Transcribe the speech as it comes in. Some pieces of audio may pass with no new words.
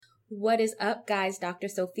What is up, guys? Dr.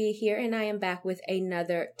 Sophia here, and I am back with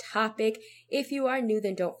another topic. If you are new,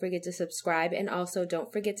 then don't forget to subscribe, and also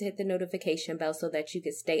don't forget to hit the notification bell so that you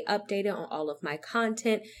can stay updated on all of my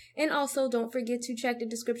content. And also don't forget to check the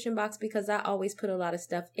description box because I always put a lot of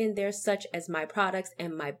stuff in there, such as my products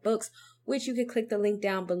and my books, which you can click the link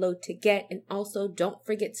down below to get. And also don't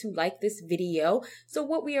forget to like this video. So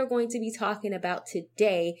what we are going to be talking about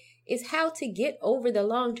today is how to get over the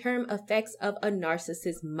long-term effects of a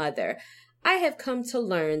narcissist mother. I have come to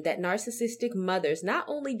learn that narcissistic mothers, not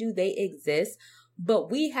only do they exist, but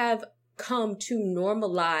we have come to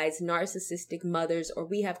normalize narcissistic mothers, or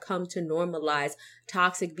we have come to normalize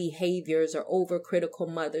toxic behaviors or overcritical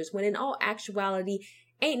mothers, when in all actuality,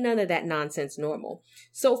 ain't none of that nonsense normal.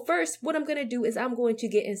 So first, what I'm going to do is I'm going to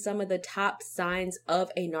get in some of the top signs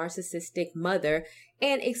of a narcissistic mother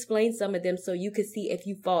and explain some of them so you can see if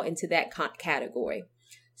you fall into that category.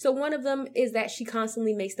 So one of them is that she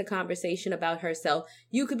constantly makes the conversation about herself.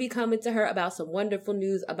 You could be coming to her about some wonderful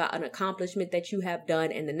news about an accomplishment that you have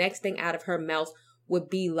done, and the next thing out of her mouth would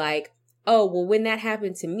be like, oh, well, when that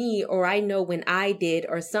happened to me, or I know when I did,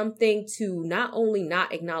 or something to not only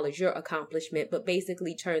not acknowledge your accomplishment, but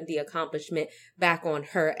basically turn the accomplishment back on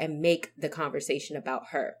her and make the conversation about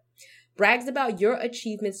her. Brags about your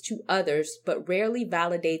achievements to others, but rarely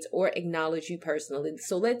validates or acknowledges you personally.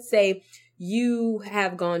 So let's say you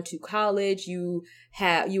have gone to college, you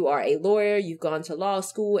are a lawyer, you've gone to law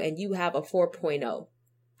school, and you have a 4.0.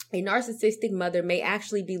 A narcissistic mother may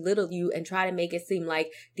actually belittle you and try to make it seem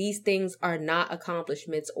like these things are not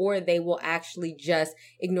accomplishments, or they will actually just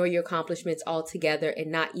ignore your accomplishments altogether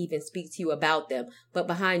and not even speak to you about them. But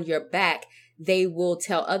behind your back, they will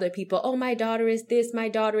tell other people, oh, my daughter is this, my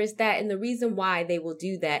daughter is that. And the reason why they will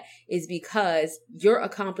do that is because your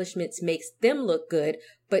accomplishments makes them look good,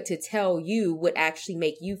 but to tell you would actually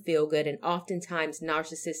make you feel good. And oftentimes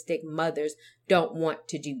narcissistic mothers don't want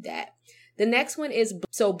to do that. The next one is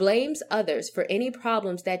blames others for any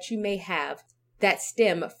problems that you may have that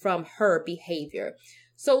stem from her behavior.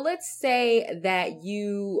 So let's say that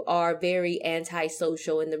you are very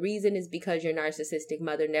antisocial, and the reason is because your narcissistic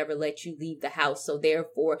mother never lets you leave the house. So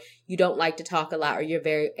therefore, you don't like to talk a lot, or you're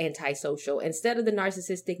very antisocial. Instead of the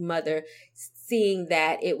narcissistic mother seeing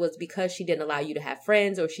that it was because she didn't allow you to have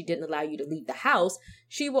friends or she didn't allow you to leave the house,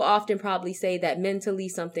 she will often probably say that mentally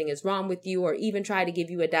something is wrong with you, or even try to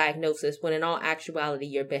give you a diagnosis, when in all actuality,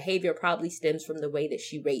 your behavior probably stems from the way that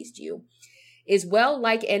she raised you. Is well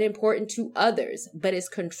liked and important to others, but is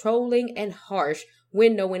controlling and harsh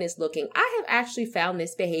when no one is looking. I have actually found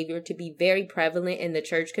this behavior to be very prevalent in the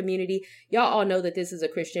church community. Y'all all know that this is a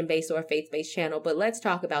Christian-based or a faith-based channel, but let's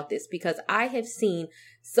talk about this because I have seen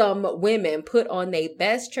some women put on their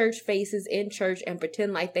best church faces in church and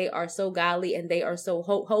pretend like they are so godly and they are so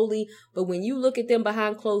holy. But when you look at them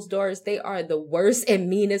behind closed doors, they are the worst and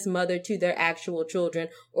meanest mother to their actual children,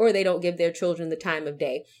 or they don't give their children the time of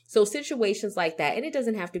day. So situations like that, and it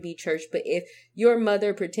doesn't have to be church, but if your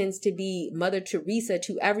mother pretends to be Mother Teresa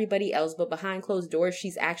to everybody else, but behind closed doors,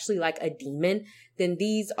 she's actually like a demon, then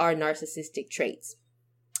these are narcissistic traits.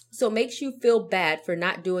 So makes you feel bad for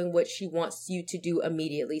not doing what she wants you to do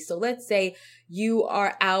immediately. So let's say you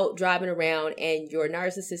are out driving around and your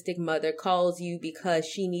narcissistic mother calls you because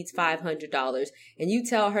she needs $500, and you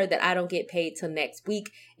tell her that I don't get paid till next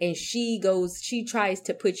week. And she tries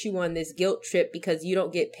to put you on this guilt trip because you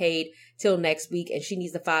don't get paid till next week and she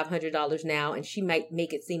needs the $500 now. And she might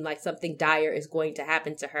make it seem like something dire is going to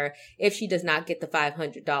happen to her if she does not get the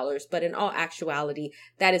 $500. But in all actuality,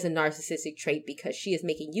 that is a narcissistic trait because she is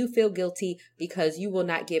making you feel guilty because you will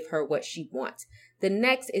not give her what she wants. The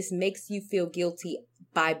next is makes you feel guilty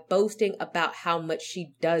by boasting about how much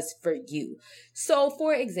she does for you. So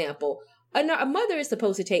for example, a mother is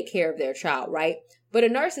supposed to take care of their child, right? But a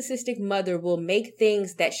narcissistic mother will make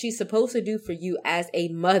things that she's supposed to do for you as a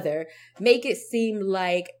mother make it seem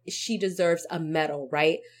like she deserves a medal,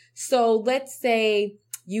 right? So let's say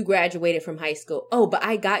you graduated from high school. Oh, but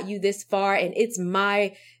I got you this far and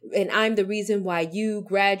I'm the reason why you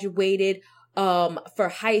graduated for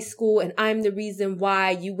high school, and I'm the reason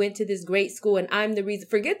why you went to this great school, and I'm the reason.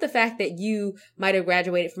 Forget the fact that you might have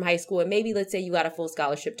graduated from high school and maybe let's say you got a full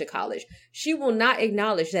scholarship to college. She will not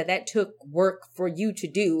acknowledge that that took work for you to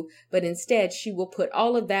do, but instead she will put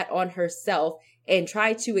all of that on herself and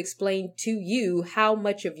try to explain to you how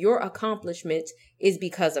much of your accomplishment is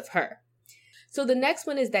because of her. So the next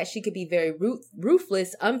one is that she could be very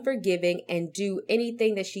ruthless, unforgiving, and do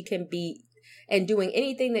anything that she can be and doing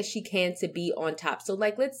anything that she can to be on top. So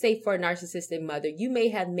like, let's say for a narcissistic mother, you may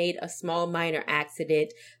have made a small minor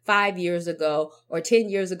accident 5 years ago or 10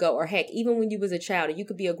 years ago, or heck, even when you was a child, and you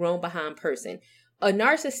could be a grown behind person. a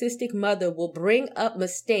narcissistic mother will bring up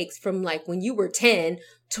mistakes from like when you were 10,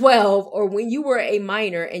 12, or when you were a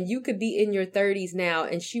minor, and you could be in your 30s now,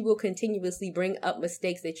 and she will continuously bring up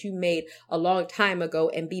mistakes that you made a long time ago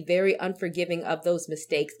and be very unforgiving of those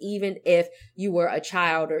mistakes. Even if you were a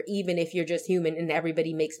child, or even if you're just human and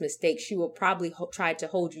everybody makes mistakes, she will probably try to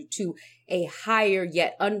hold you to a higher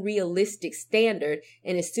yet unrealistic standard.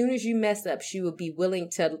 And as soon as you mess up, she will be willing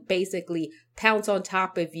to basically pounce on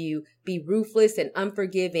top of you, be ruthless and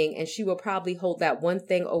unforgiving, and she will probably hold that one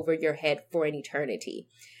thing over your head for an eternity.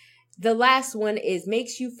 The last one is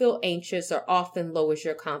makes you feel anxious or often lowers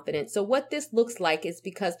your confidence. So what this looks like is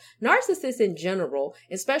because narcissists in general,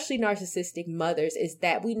 especially narcissistic mothers, is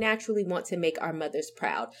that we naturally want to make our mothers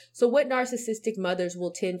proud. So what narcissistic mothers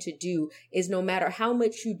will tend to do is no matter how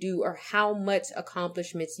much you do or how much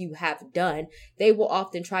accomplishments you have done, they will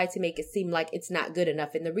often try to make it seem like it's not good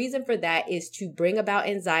enough. And the reason for that is to bring about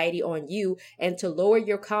anxiety on you and to lower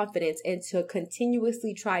your confidence and to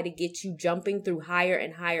continuously try to get you jumping through higher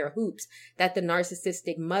and higher hoops that the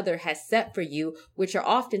narcissistic mother has set for you, which are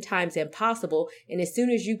oftentimes impossible. And as soon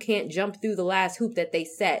as you can't jump through the last hoop that they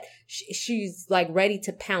set, she's like ready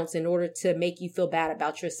to pounce in order to make you feel bad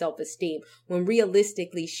about your self-esteem. When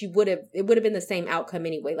realistically, it would have been the same outcome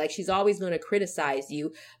anyway. Like, she's always going to criticize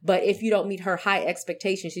you, but if you don't meet her high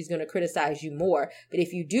expectations, she's going to criticize you more. But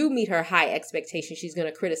if you do meet her high expectations, she's going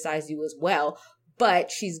to criticize you as well.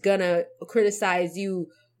 But she's going to criticize you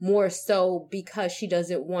more so because she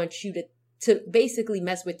doesn't want you to basically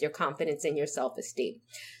mess with your confidence and your self-esteem.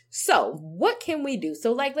 So what can we do?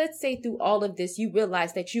 So like, let's say through all of this, you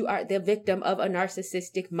realize that you are the victim of a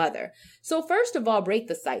narcissistic mother. So first of all, break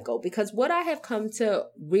the cycle, because what I have come to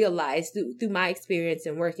realize through my experience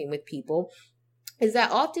in working with people is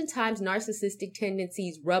that oftentimes narcissistic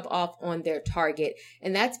tendencies rub off on their target.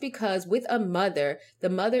 And that's because with a mother, the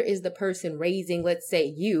mother is the person raising, let's say,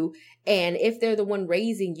 you. And if they're the one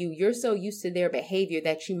raising you, you're so used to their behavior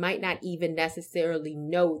that you might not even necessarily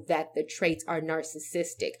know that the traits are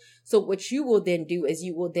narcissistic. So what you will then do is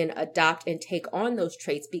you will then adopt and take on those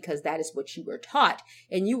traits because that is what you were taught.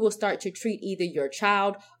 And you will start to treat either your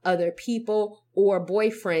child, other people, or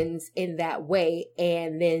boyfriends in that way.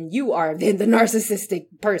 And then you are then the narcissistic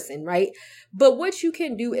person, right? But what you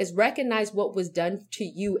can do is recognize what was done to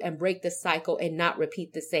you and break the cycle and not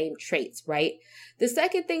repeat the same traits, right? The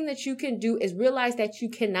second thing that you can do is realize that you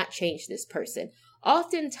cannot change this person.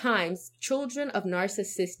 Oftentimes, children of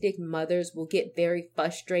narcissistic mothers will get very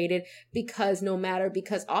frustrated because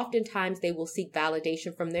oftentimes they will seek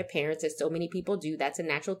validation from their parents, as so many people do. That's a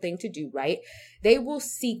natural thing to do, right? They will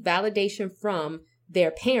seek validation from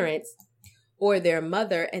their parents or their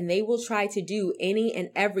mother, and they will try to do any and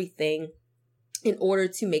everything in order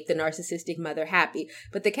to make the narcissistic mother happy.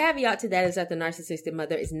 But the caveat to that is that the narcissistic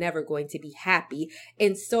mother is never going to be happy.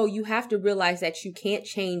 And so you have to realize that you can't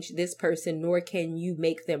change this person, nor can you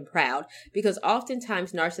make them proud. Because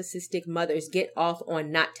oftentimes narcissistic mothers get off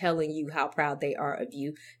on not telling you how proud they are of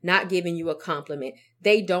you, not giving you a compliment.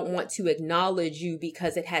 They don't want to acknowledge you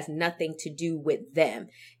because it has nothing to do with them.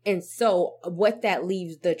 And so what that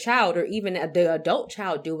leaves the child or even the adult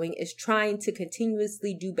child doing is trying to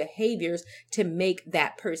continuously do behaviors to make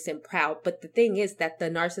that person proud. But the thing is that the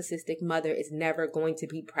narcissistic mother is never going to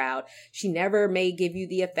be proud. She never may give you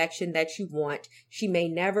the affection that you want. She may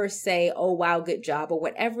never say, oh, wow, good job, or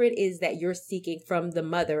whatever it is that you're seeking from the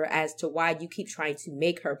mother as to why you keep trying to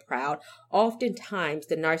make her proud. Oftentimes,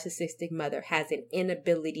 the narcissistic mother has an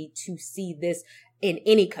inability to see this in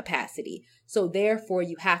any capacity. So therefore,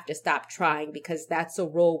 you have to stop trying, because that's a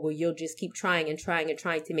role where you'll just keep trying and trying and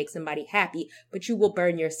trying to make somebody happy, but you will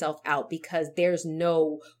burn yourself out because there's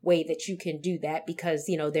no way that you can do that because,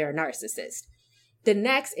 they're a narcissist. The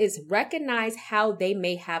next is recognize how they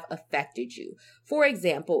may have affected you. For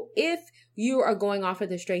example, if you are going off of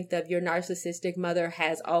the strength of your narcissistic mother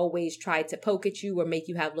has always tried to poke at you or make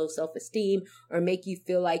you have low self-esteem or make you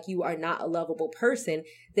feel like you are not a lovable person,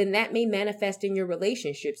 then that may manifest in your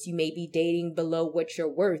relationships. You may be dating below what you're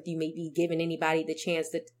worth. You may be giving anybody the chance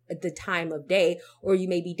that the time of day, or you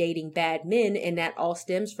may be dating bad men. And that all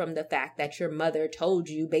stems from the fact that your mother told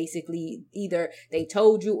you, basically either they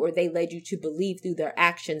told you or they led you to believe through their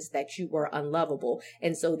actions that you were unlovable.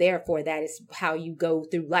 And so therefore that is how you go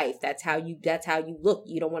through life. That's how you look.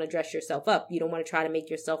 You don't want to dress yourself up. You don't want to try to make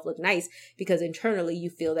yourself look nice because internally you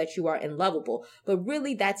feel that you are unlovable. But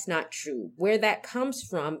really that's not true. Where that comes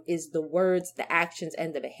from is the words, the actions,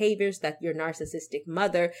 and the behaviors that your narcissistic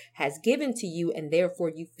mother has given to you, and therefore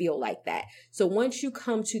you feel like that. So once you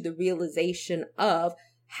come to the realization of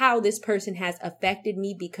how this person has affected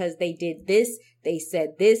me because they did this, they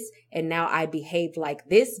said this, and now I behave like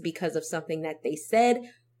this because of something that they said.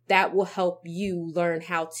 That will help you learn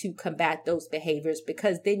how to combat those behaviors,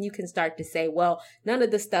 because then you can start to say, well, none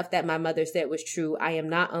of the stuff that my mother said was true. I am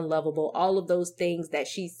not unlovable. All of those things that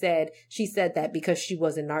she said that because she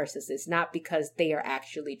was a narcissist, not because they are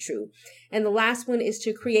actually true. And the last one is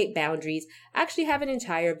to create boundaries. I actually have an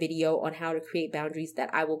entire video on how to create boundaries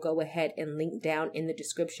that I will go ahead and link down in the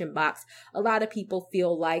description box. A lot of people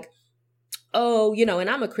feel like, oh, and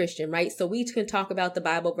I'm a Christian, right? So we can talk about the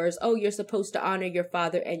Bible verse, oh, you're supposed to honor your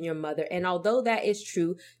father and your mother. And although that is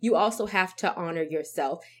true, you also have to honor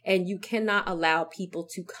yourself. And you cannot allow people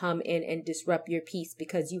to come in and disrupt your peace,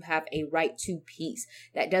 because you have a right to peace.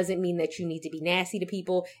 That doesn't mean that you need to be nasty to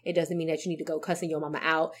people. It doesn't mean that you need to go cussing your mama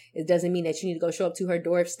out. It doesn't mean that you need to go show up to her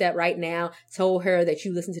doorstep right now, told her that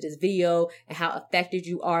you listened to this video and how affected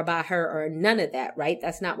you are by her, or none of that, right?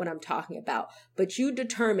 That's not what I'm talking about. But you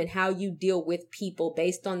determine how you deal with people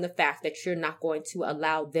based on the fact that you're not going to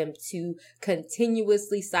allow them to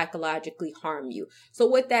continuously psychologically harm you. So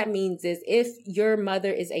what that means is, if your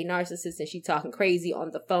mother is a narcissist and she's talking crazy on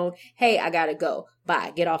the phone, hey, I gotta go.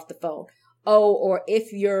 Bye. Get off the phone. Oh, or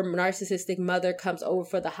if your narcissistic mother comes over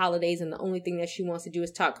for the holidays and the only thing that she wants to do is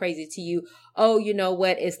talk crazy to you. Oh, you know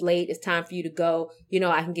what? It's late. It's time for you to go.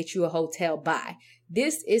 I can get you a hotel. Bye.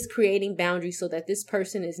 This is creating boundaries so that this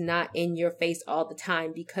person is not in your face all the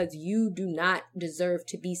time, because you do not deserve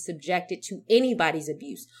to be subjected to anybody's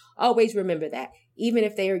abuse. Always remember that, even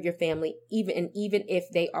if they are your family, even if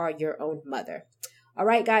they are your own mother. All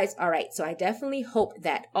right, guys. All right. So I definitely hope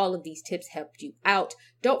that all of these tips helped you out.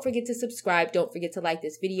 Don't forget to subscribe. Don't forget to like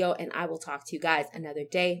this video, and I will talk to you guys another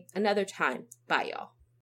day, another time. Bye, y'all.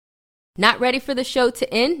 Not ready for the show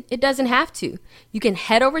to end? It doesn't have to. You can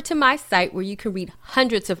head over to my site where you can read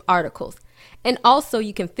hundreds of articles. And also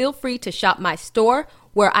you can feel free to shop my store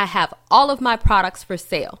where I have all of my products for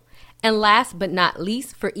sale. And last but not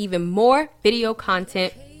least, for even more video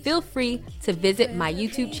content, feel free to visit my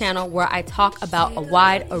YouTube channel where I talk about a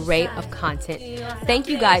wide array of content. Thank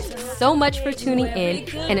you guys so much for tuning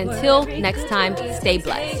in. And until next time, stay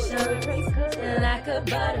blessed.